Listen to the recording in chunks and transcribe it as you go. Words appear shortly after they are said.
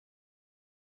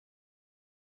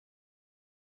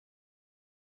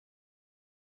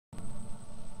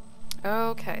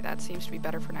Okay, that seems to be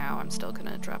better for now. I'm still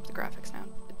gonna drop the graphics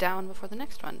down before the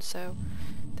next one, so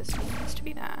this needs to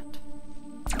be that.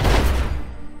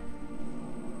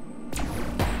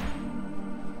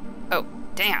 Oh,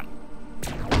 damn!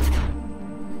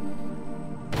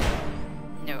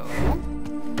 No.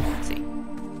 Let's see.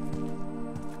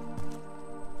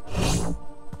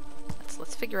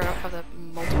 Let's figure out how the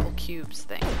multiple cubes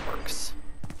thing works.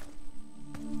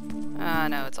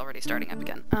 No, it's already starting up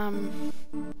again.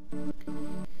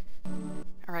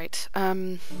 Alright,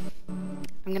 I'm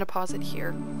gonna pause it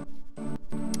here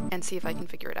and see if I can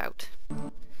figure it out.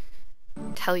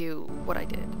 Tell you what I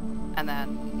did, and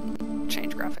then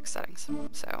change graphics settings,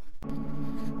 so.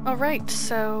 Alright,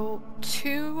 so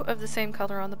 2 of the same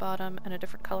color on the bottom and a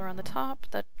different color on the top,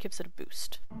 that gives it a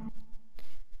boost.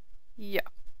 Yeah.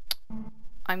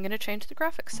 I'm gonna change the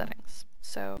graphics settings,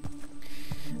 so.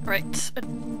 Right,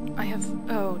 I have,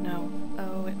 oh no,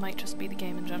 oh it might just be the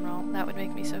game in general, that would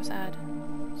make me so sad.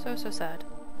 So sad.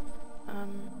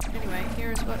 Anyway,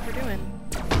 here's what we're doing.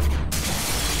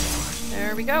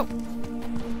 There we go!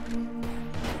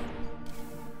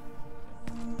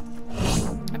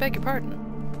 I beg your pardon.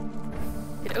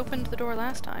 It opened the door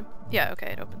last time. Yeah,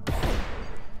 okay, it opened.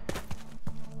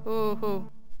 Ooh.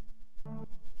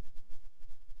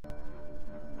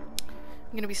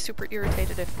 I'm gonna be super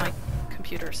irritated if my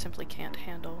computer simply can't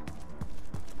handle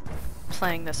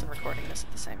playing this and recording this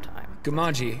at the same time.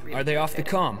 Gamaji, really are they off the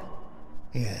comm?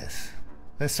 Yes.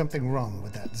 There's something wrong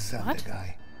with that Xander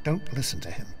guy. Don't listen to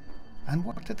him. And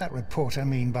what did that reporter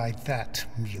mean by that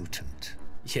mutant?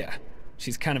 Yeah,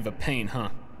 she's kind of a pain, huh?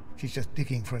 She's just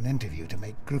digging for an interview to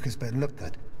make Grukersberg look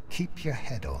good. Keep your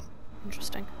head on.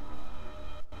 Interesting.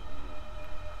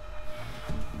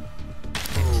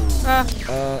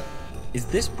 Is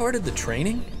this part of the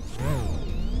training?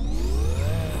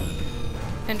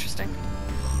 Interesting.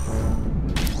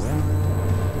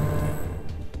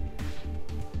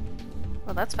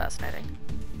 Well, that's fascinating.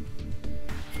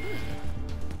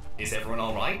 Is everyone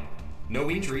alright? No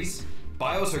injuries?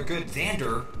 Bios are good.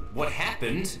 Xander, what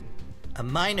happened? A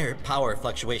minor power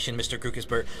fluctuation, Mr.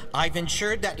 Grukersberg. I've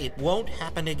ensured that it won't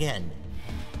happen again.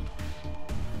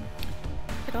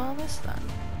 Look at all this then.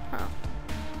 Huh.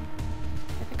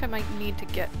 I think I might need to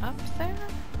get up there?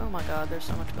 Oh my god, there's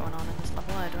so much going on in this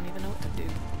level, I don't even know what to do.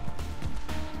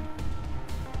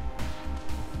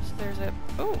 So there's a...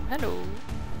 oh, hello!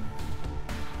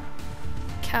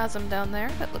 Chasm down there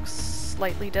that looks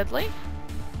slightly deadly.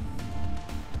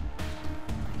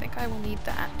 I think I will need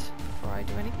that before I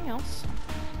do anything else.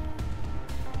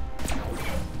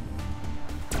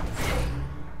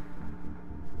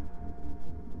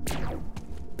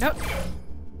 Nope.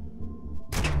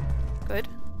 Good.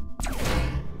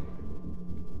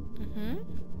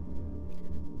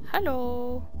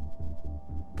 Hello.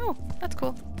 Oh, that's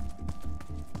cool.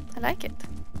 I like it.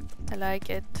 I like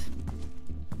it.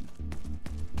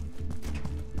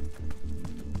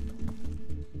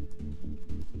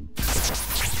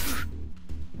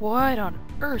 What on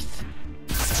earth?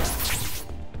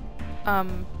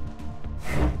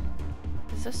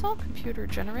 Is this all computer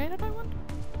generated, I wonder?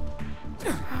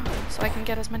 So I can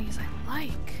get as many as I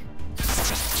like.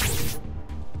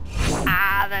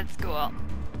 Ah, that's cool.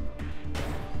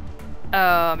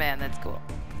 Oh man, that's cool.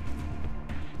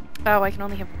 Oh, I can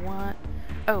only have one.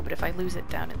 Oh, but if I lose it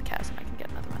down in the chasm, I can get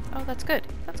another one. Oh, that's good.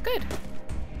 That's good.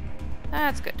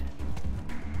 That's good.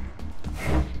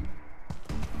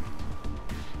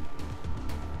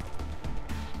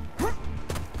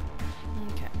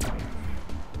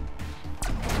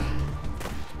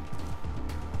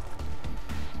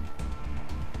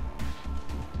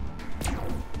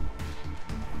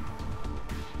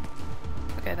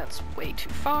 Okay, that's way too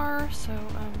far, so,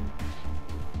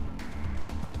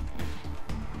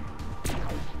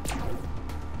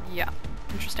 yeah,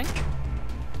 interesting.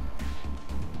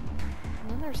 And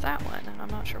then there's that one, and I'm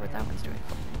not sure what that one's doing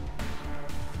for me.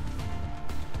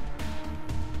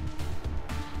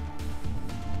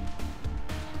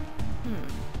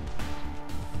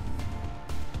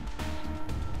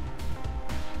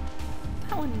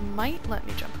 That one might let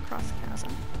me jump across the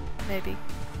chasm. Maybe.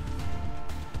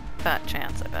 Fat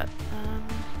chance, I bet.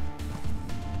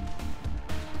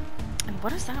 And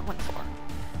what is that one for?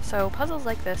 So, puzzles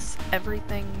like this,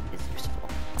 everything is useful.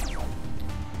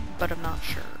 But I'm not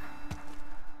sure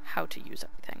how to use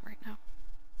everything right now.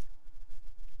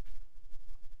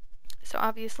 So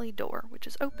obviously door, which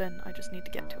is open, I just need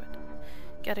to get to it.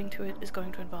 Getting to it is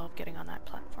going to involve getting on that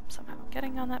platform somehow.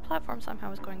 Getting on that platform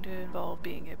somehow is going to involve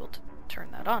being able to turn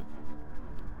that on.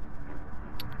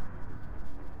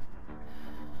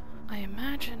 I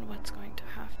imagine what's going to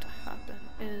have to happen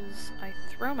is I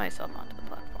throw myself onto the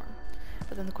platform,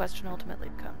 But then the question ultimately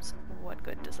becomes, what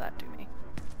good does that do me?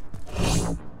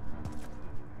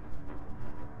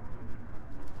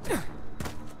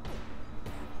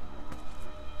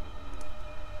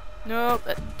 Nope,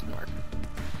 that didn't work.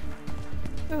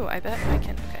 Ooh, I bet I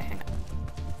can. Okay, hang on.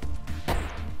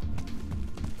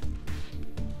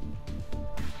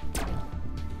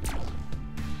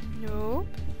 Nope.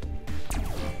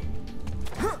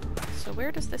 So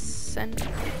where does this send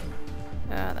me?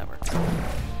 That works.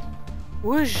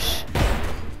 Whoosh!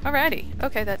 Alrighty.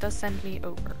 Okay, that does send me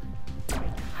over.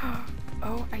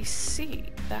 Oh, I see.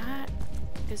 That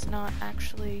is not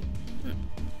actually...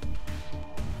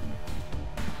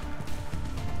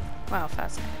 Wow,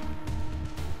 fascinating.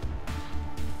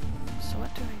 So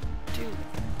what do I do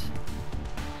with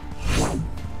it?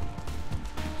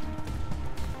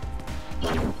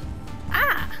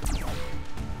 Ah!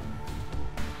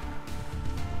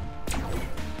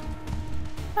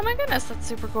 Oh my goodness, that's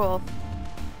super cool.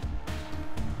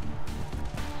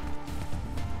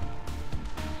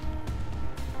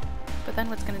 But then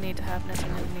what's gonna need to happen is I'm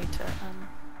gonna need to,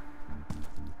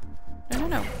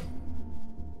 No.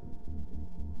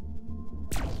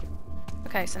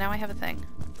 Okay, so now I have a thing.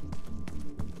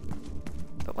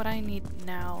 But what I need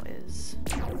now is...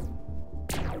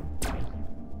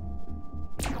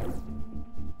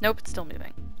 Nope, it's still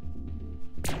moving.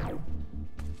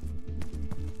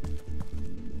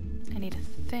 I need a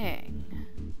thing.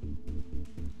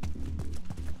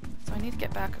 So I need to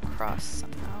get back across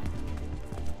somehow.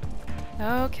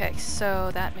 Okay,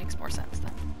 so that makes more sense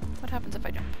then. What happens if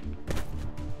I jump?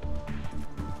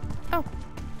 Oh,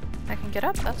 I can get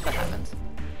up, that's what happens.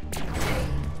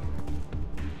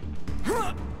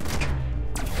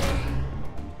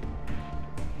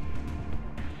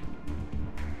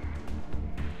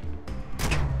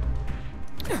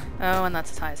 Oh, and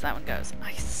that's as high as that one goes.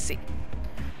 I see.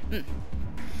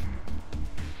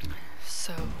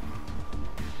 So,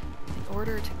 in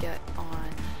order to get on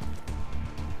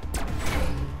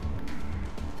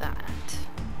that,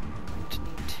 I'm going to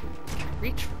need to... Can I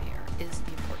reach from here is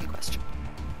the important question.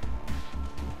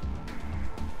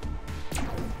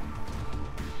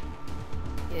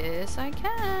 Yes, I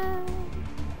can.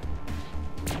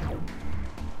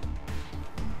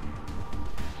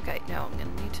 Okay, now I'm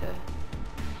gonna need to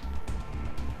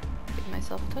give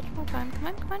myself a touch more time. Come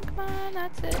on, come on, come on.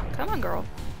 That's it. Come on, girl.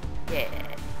 Yeah.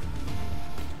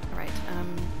 All right.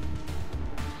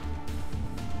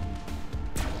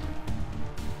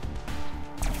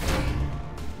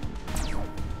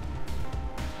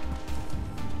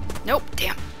 Nope.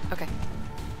 Damn. Okay.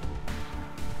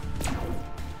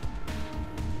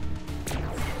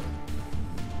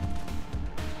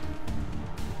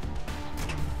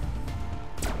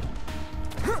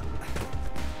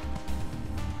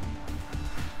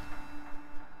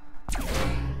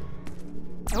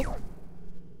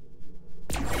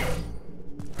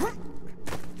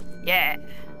 Yeah.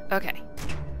 Okay.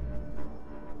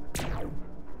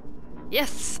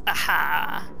 Yes.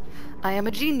 Aha. I am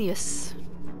a genius.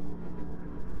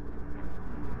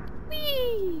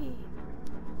 Whee!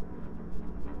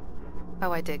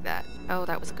 Oh, I dig that. Oh,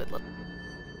 that was a good look.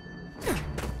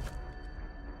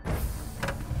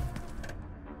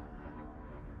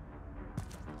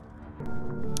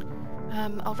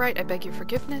 Alright, I beg your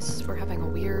forgiveness. We're having a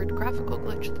weird graphical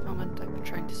glitch at the moment. I've been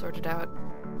trying to sort it out.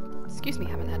 Excuse me,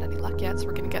 haven't had any luck yet, so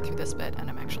we're gonna get through this bit, and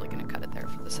I'm actually gonna cut it there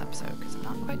for this episode, because I'm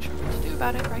not quite sure what to do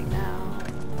about it right now.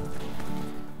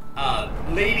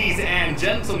 Ladies and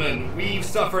gentlemen, we've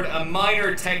suffered a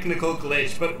minor technical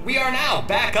glitch, but we are now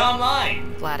back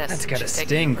online! Gladys. That's gotta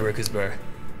sting, Grukersberg.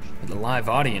 With a live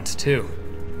audience, too.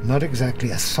 Not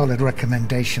exactly a solid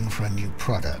recommendation for a new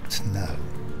product, no.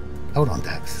 Hold on,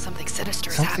 Dax. Something sinister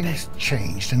is Something happening. has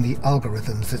changed in the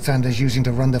algorithms that Xander's using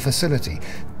to run the facility.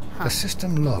 The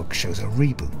system log shows a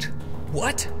reboot.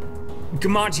 What?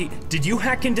 Gamaji, did you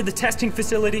hack into the testing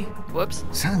facility? Whoops.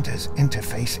 Xander's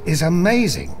interface is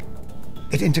amazing.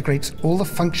 It integrates all the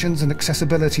functions and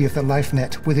accessibility of the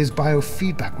LifeNet with his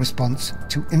biofeedback response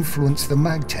to influence the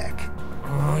MagTech.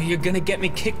 Oh, you're gonna get me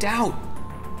kicked out.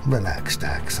 Relax,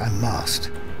 Dax, I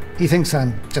must. He thinks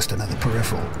I'm just another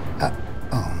peripheral.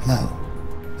 Oh, no.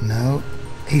 No,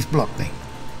 he's blocked me.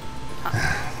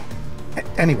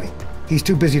 Anyway, he's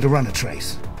too busy to run a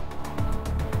trace.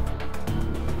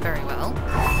 Very well.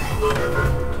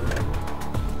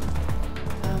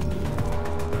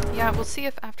 Yeah, we'll see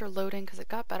if after loading, because it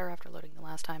got better after loading the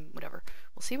last time, whatever.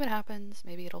 We'll see what happens.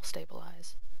 Maybe it'll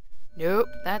stabilize. Nope,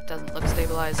 that doesn't look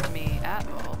stabilized to me at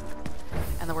all.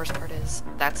 And the worst part is,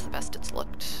 that's the best it's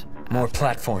looked. More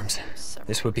platforms.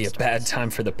 This would be a bad time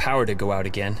for the power to go out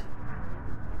again.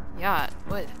 Yeah, it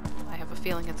would. I have a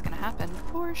feeling it's gonna happen.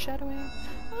 Foreshadowing.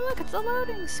 Oh, look, it's a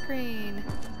loading screen.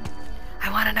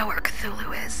 I want to know where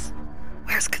Cthulhu is.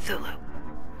 Where's Cthulhu?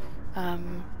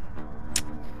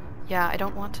 Yeah, I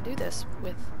don't want to do this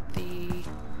with the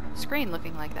screen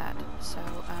looking like that. So,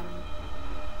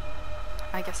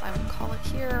 I guess I will call it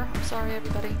here. I'm sorry,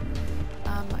 everybody.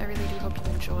 I really do hope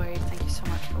you enjoyed. Thank you so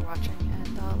much for watching,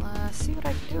 and I'll see what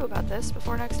I can do about this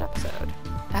before next episode.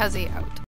 Hazzy out.